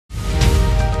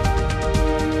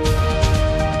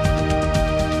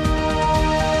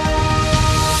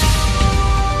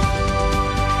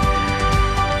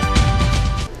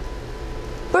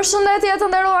Përshëndetje të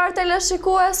nderuar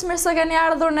teleshikues, mirë se keni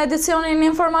ardhur në edicionin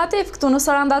informativ këtu në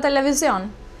Saranda Televizion.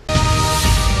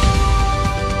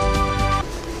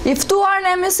 I ftuar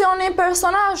në emisionin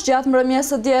personazh gjatë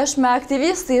mbrëmjesë së djeshme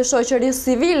aktivisti i shoqërisë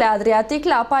civile Adriatik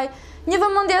Lapaj, një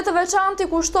vëmendje të veçantë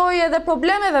i kushtoi edhe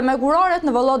problemeve me guroret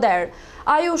në Vëlloder.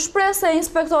 Ai u shpreh se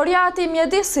inspektoriati i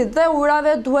mjedisit dhe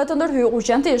ujrave duhet të ndërhyjë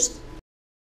urgjentisht.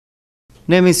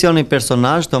 Në emisionin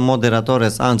personazh të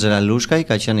moderatores Angela Lushkaj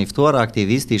ka qenë i ftuar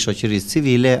aktivisti i shoqërisë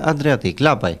civile Adriatik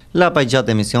Lapaj. Lapaj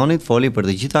gjatë emisionit foli për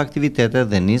të gjitha aktivitetet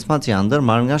dhe nismat që janë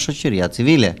ndërmarrë nga shoqëria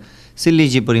civile, si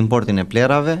ligji për importin e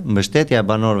plerave, mbështetja e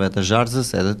banorëve të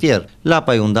Zharzës e të tjerë.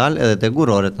 Lapaj u ndal edhe te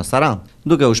guroret në Sarandë,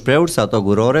 duke u shprehur se ato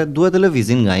gurore duhet të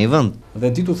lëvizin nga një vend.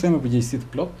 Dhe ditu them me përgjegjësi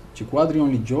të plot që kuadri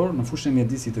ligjor në fushën e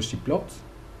mjedisit është i plot,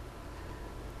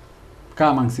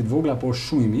 ka mangësi të vogla, por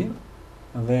shumë i mirë,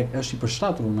 dhe është i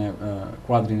përshtatur me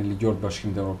kuadrin e ligjor të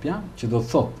Bashkimit Evropian, që do të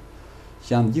thotë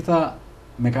që janë gjitha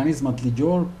mekanizmat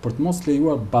ligjor për të mos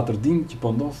lejuar batërdim që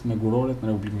po ndodh me guroret në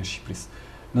Republikën e Shqipërisë.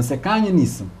 Nëse ka një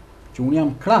nisëm që unë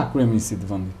jam krah kryeministit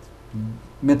të vendit,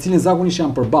 me cilin zakonisht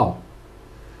jam përballë,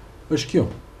 është kjo.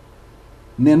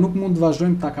 Ne nuk mund të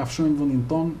vazhdojmë ta kafshojmë vendin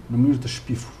ton në mënyrë të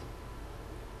shpifur.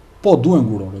 Po duhen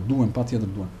gurore, duhen, patjetër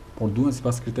duhen, por duhen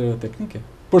sipas kriterieve teknike.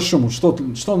 Për shembull,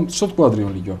 çto kuadri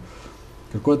ligjor.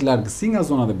 Kërkohet largësi nga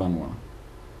zonat e banuara,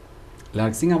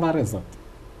 largësi nga varrezat,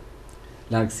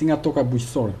 largësi nga toka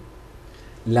bujqësore,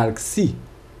 largësi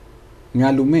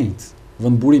nga lumenjt,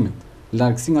 vendburimet,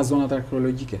 largësi nga zonat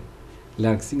arkeologjike,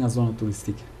 largësi nga zonat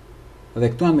turistike.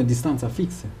 Dhe këto janë me distanca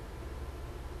fikse.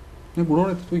 Ne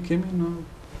guroret këtu i kemi në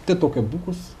te tokë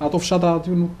Bukurës, ato fshatrat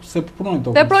aty nuk se punojnë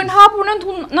tokë. Veprojnë hapur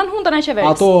në hundën e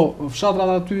qeverisë. Ato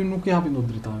fshatrat aty nuk i hapin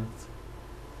dot dritaret.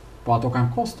 Po ato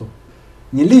kanë kosto.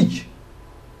 Një ligj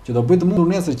që do bëjë të mundur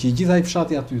nesër që i gjitha i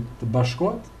fshati aty të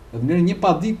bashkohet, dhe të merr një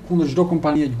padi kundër çdo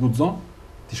kompanie që guxon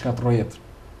të shkatërrojë jetër.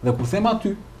 Dhe kur them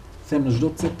aty, them në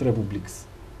çdo cep të Republikës.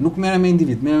 Nuk merrem me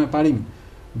individ, merrem me parimin.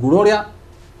 Gurorja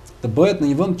të bëhet në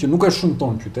një vend që nuk e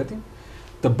shëmton qytetin,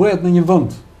 të bëhet në një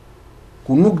vend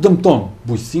ku nuk dëmton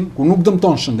bujqësinë, ku nuk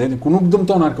dëmton shëndetin, ku nuk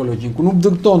dëmton arkeologjin, ku nuk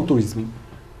dëmton turizmin,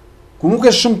 ku nuk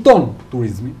e shëmton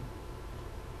turizmin.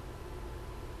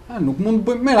 Nuk mund të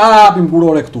bëjmë, merë, hapim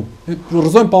gurore këtu.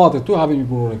 Rrëzojmë pallate këtu, hapim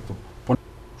gurore këtu. Po,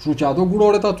 kështu që ato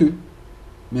guroret aty,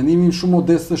 mendimin shumë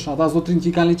modestësh, ata zotrin që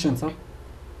i kanë licencat,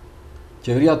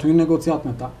 qeveria aty në negociat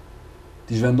me ta,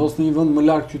 t'i zhvendos në një vend më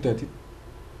larg qytetit,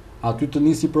 aty të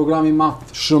nisi programi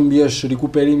madh shëmbjesh,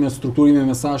 rikuperime, strukturime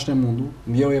me sa është e mundur,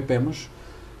 mbjellje pemësh,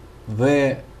 dhe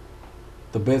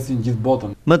të besin gjithë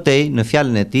botën. Mëtej, në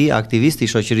fjalën e tij, aktivisti i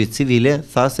shoqërisë civile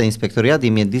tha se inspektoriati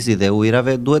i mjedisit dhe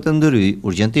ujrave duhet të ndërhyjë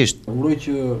urgjentisht. Uroj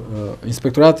që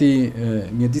inspektorati i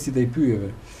mjedisit dhe i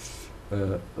pyjeve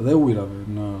dhe ujrave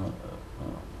në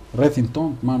rrethin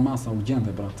ton të marrë masa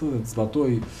urgjente për atë dhe të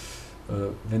zbatojë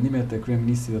vendimet e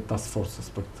kryeministit dhe task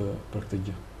forces për këtë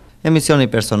gjë.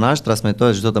 Emisioni personazh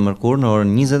transmetohet çdo të mërkurë në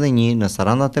orën 21 në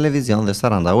Saranda Televizion dhe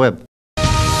Saranda Web.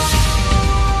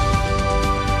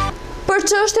 Për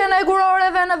çështjen e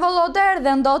guroreve në Vëlloder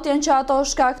dhe ndotjen që ato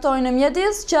shkaktojnë në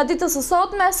mjedis, që ditës së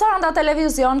sotme Saranda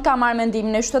Televizion ka marrë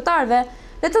mendimin e qytetarëve,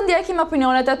 le të ndjekim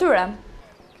opinionet e tyre.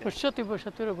 Për çfarë ti bësh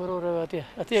atyre guroreve atje?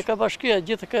 Atje e ka bashkia,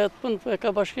 gjithë këtë punë e ka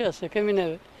bashkia, se kemi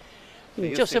neve.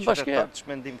 Nëse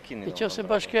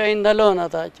bashkia i ndalon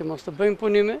ata që mos të bëjmë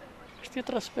punime, është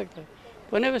tjetër aspekt.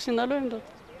 Po neve si ndalojmë dot.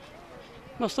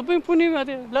 Mos të bëjmë punime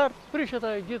atje, lart prishet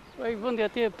ai gjithë ai vendi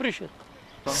atje prishet.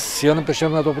 Si janë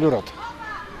përshëndetje ato plurat.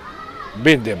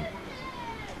 Bindem.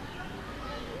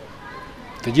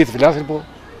 Të gjithë flasin po.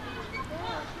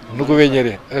 Nuk u vjen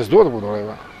njëri. S'duhet të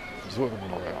punojë. S'duhet të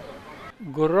punojë.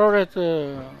 Guroret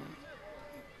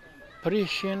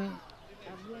prishin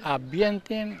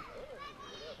ambientin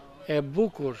e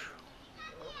bukur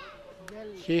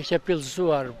që ishte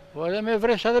pillëzuar, po edhe me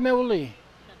vresh edhe me ulli.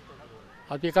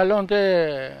 Ati kalonte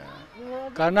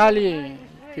kanali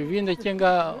që vinte që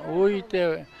nga ujit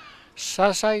e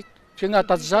Sasajt, që nga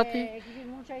Tatzati,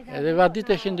 edhe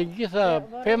vaditeshin të gjitha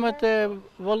pemët e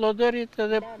Vëlloderit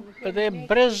edhe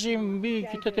brezi mbi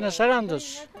qytetin e Sarandës.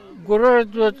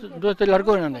 Guroret duhet të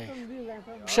largohen andaj.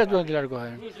 Pse duhet të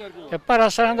largohen? E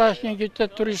para Saranda është një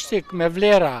qytet turistik me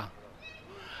vlera.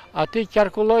 Ati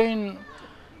qarkullojnë,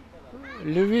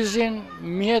 lëvizin,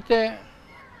 mjete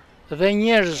dhe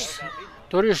njerëz,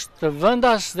 turist të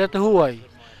vendas dhe të huaj.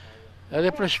 Edhe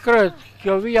përshkrohet,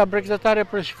 kjo vija bregdetare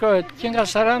përshkrohet që nga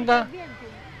Saranda,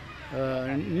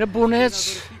 në Bunec,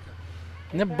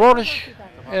 në Borsh,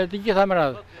 e të gjitha më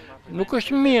radhë. Nuk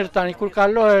është mirë tani kur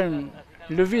kalohen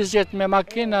lëvizjet me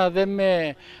makina dhe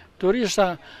me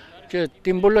turista që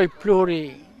t'imbuloj pluri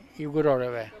i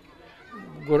guroreve.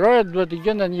 Gurorët duhet të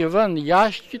gjenden një vend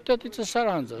jashtë qytetit të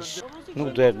Sarandës.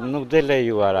 Nuk dhe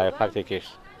lejuar ajo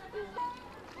faktikisht.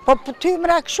 Po për ty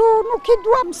mëra këshu nuk i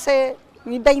duam se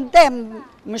i bejndem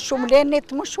më shumë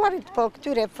lenit më shuarit po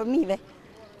këtyre fëmive.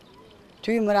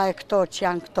 Ty mëra e këto që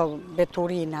janë këto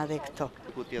beturina dhe këto.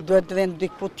 Duhet të vend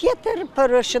diku tjetër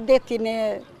për shëndetin e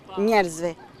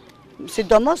njerëzve.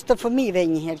 Sidomos të fëmive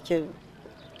njëherë që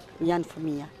janë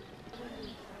fëmija.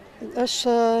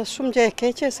 Është shumë gjë e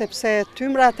keqe sepse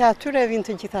tymrat e atyre vinë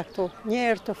të gjitha këtu.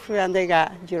 Njerë të fryja ndaj nga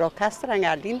Gjirokastra,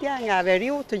 nga Lindja, nga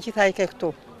Veriu, të gjitha i ke këtu.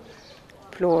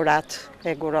 Plurat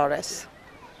e Gurores.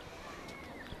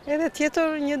 Edhe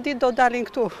tjetër një ditë do dalin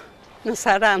këtu, në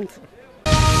Sarandë.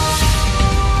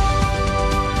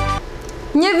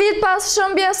 Një vit pas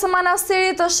shëmbjes së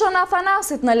manastirit të Shën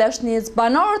Athanasit në Leshnic,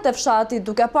 banorët e fshatit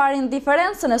duke parë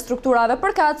indiferencën e strukturave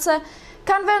përkatëse,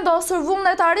 kanë vendosur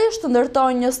vullnetarisht të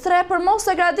ndërtojnë një strep për mos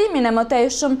e gradimin e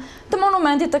mëtejshëm të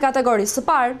monumentit të kategorisë së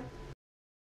parë.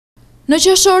 Në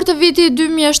qershor të vitit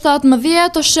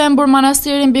 2017 të shembur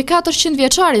manastirin mbi 400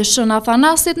 vjeçari Shën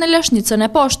Athanasit në Leshnicën e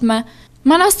poshtme.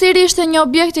 Manastiri ishte një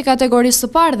objekt i kategorisë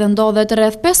së parë dhe ndodhet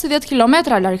rreth 50 km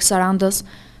larg Sarandës.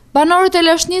 Banorët e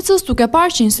Leshnicës, duke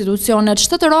parë që institucionet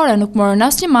shtetërore nuk morën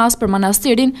asnjë mas për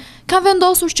manastirin, kanë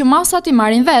vendosur që masat i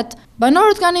marrin vetë.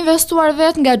 Banorët kanë investuar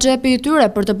vetë nga xhepi i tyre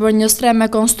për të bërë një strem me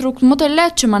konstrukt më të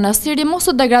lehtë që manastiri mos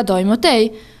të degradojë më tej.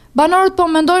 Banorët po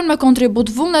mendojnë me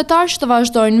kontribut vullnetar që të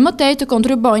vazhdojnë më tej të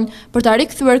kontribojnë për ta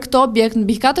rikthyer këtë objekt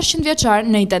mbi 400 vjeçar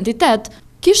në identitet.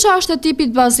 Kisha është e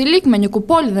tipit bazilik me një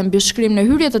kupol dhe mbishkrim në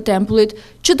hyrje të tempullit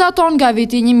që daton nga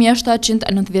viti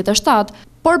 1797,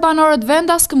 por banorët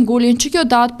vendas këmbgulin që kjo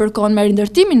datë përkon me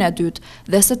rindërtimin e dytë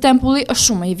dhe se tempulli është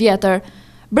shumë i vjetër.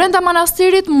 Brenda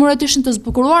manastirit muret ishin të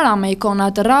zbukuruara me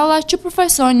ikona të rralla që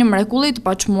përfaqësojnë një mrekulli të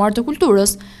paçmuar të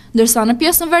kulturës, ndërsa në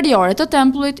pjesën veriore të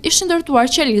tempullit ishin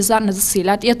ndërtuar qeliza në të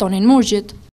cilat jetonin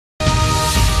murgjit.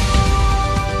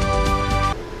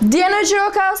 Dje në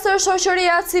Gjirokastër,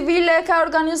 shoqëria civile ka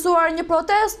organizuar një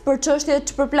protest për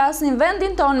çështjet që përplasin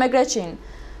vendin tonë me Greqinë.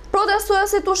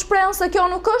 Protestuesit u shprehën se kjo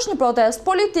nuk është një protest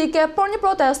politike, por një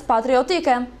protest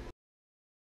patriotike.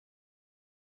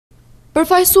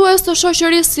 Përfaqësues të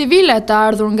shoqërisë civile të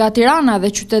ardhur nga Tirana dhe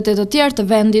qytete të tjerë të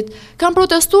vendit kanë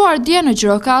protestuar dje në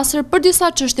Gjirokastër për disa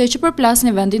çështje që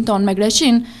përplasin vendin tonë me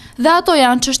Greqinë, dhe ato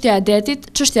janë çështja e detit,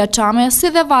 çështja çame,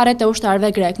 si dhe varret e ushtarëve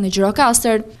grek në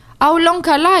Gjirokastër. Aulon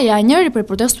Kalaja, njëri prej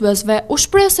protestuesve, u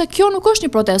shpreh se kjo nuk është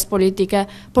një protestë politike,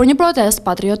 por një protestë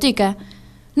patriotike.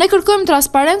 Ne kërkojmë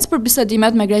transparencë për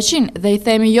bisedimet me Greqinë dhe i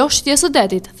themi jo shitjes së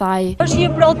detit, tha ai. Është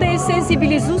një protestë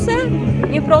sensibilizuese,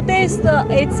 një protestë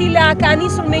e cila ka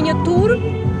nisur me një tur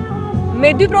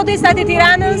me dy protestat e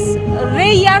Tiranës dhe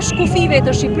jashtë kufive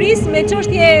të Shqipërisë, me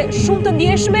çështje shumë të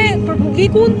ndjeshme për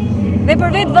publikun dhe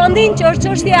për vetë vendin, që është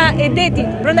çështja e detit.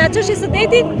 Brenda çështjes së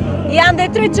detit janë dhe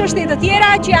 3 çështje të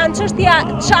tjera që janë çështja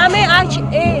çame, aq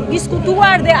e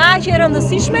diskutuar dhe aq e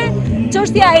rëndësishme,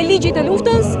 çështja e ligjit të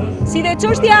luftës, si dhe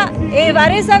çështja e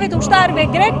varrezave të ushtarëve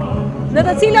grek, në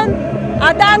të cilën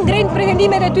ata ngrenë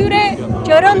pretendimet e tyre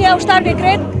që rënja e ushtarëve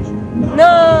grek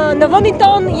në vendin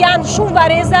tonë janë shumë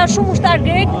varreza, shumë ushtar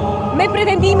grek, me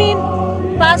pretendimin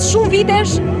pas shumë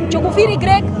vitesh që kufiri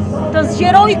grek të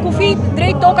zgjeroj kufit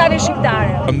drejt tokave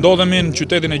shqiptare. Ndodhemi në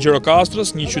qytetin e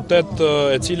Gjirokastrës, një qytet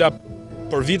e cila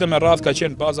për vite me radhë ka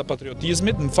qenë baza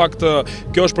patriotizmit. Në fakt,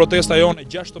 kjo është protesta jonë e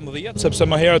 16, sepse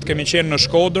më herët kemi qenë në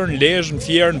Shkodër, në Lezhë, në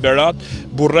Fier, në Berat,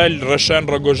 Burrel, Rreshen,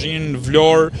 Rrogozhin,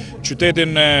 Vlorë,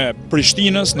 qytetin e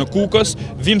Prishtinës, në Kukës.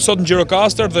 Vim sot në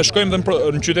Gjirokastër dhe shkojmë dhe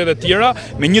në qytetet tjera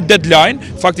me një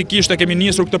deadline. Faktikisht e kemi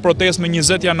nisur këtë protestë me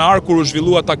 20 janar, kur u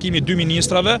zhvillua takimi 2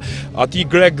 ministrave, ati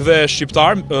grek dhe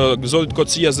shqiptar, zotit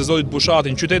Kocias dhe zotit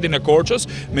Bushati, në qytetin e Korçës.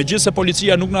 Megjithëse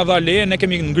policia nuk na dha leje, ne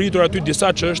kemi ngritur aty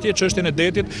disa çështje, çështjen e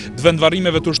detit, të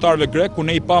vendvarrimeve të ushtarëve grek, ku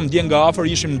ne i pam dje nga afër,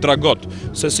 ishim në dragot,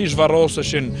 se si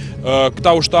zhvarroseshin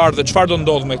këta ushtarë dhe çfarë do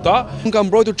ndodh me këta. Unë kam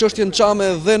mbrojtur çështjen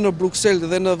çame dhe në Bruksel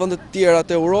dhe në vendet të tjera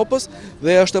të Europës,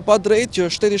 dhe është e padrejtë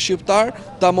që shteti shqiptar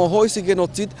ta mohojë si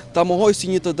genocid, ta mohojë si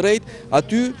një të drejtë.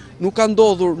 Aty nuk ka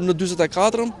ndodhur në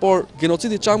 44-ën, por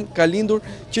genocidi çam ka lindur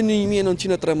që në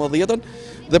 1913-ën,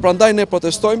 dhe prandaj ne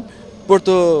protestojmë për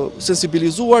të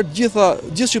sensibilizuar gjithë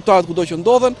shqiptarët kudo që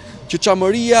ndodhen, që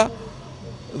çamëria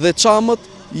dhe çamët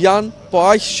janë po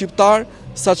aq shqiptar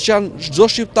sa që janë çdo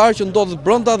shqiptar që ndodhet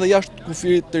brenda dhe jashtë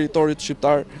kufirit territorit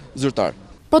shqiptar zyrtar.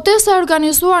 Protesta e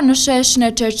organizuar në sheshin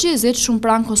e Çerçizit, shumë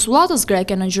pranë konsullatës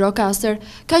greke në Gjirokastër,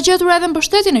 ka gjetur edhe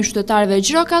mbështetjen e qytetarëve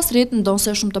gjirokastrit,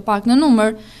 ndonse shumë të pak në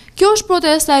numër. Kjo është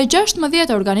protesta e 16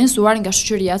 e organizuar nga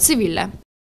shoqëria civile.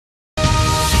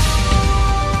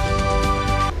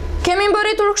 Kemi Kemi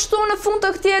mbërritur kështu në fund të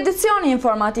këtij edicioni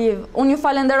informativ. Unë ju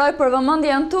falenderoj për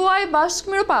vëmendjen tuaj, bashkë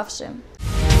mirupafshim.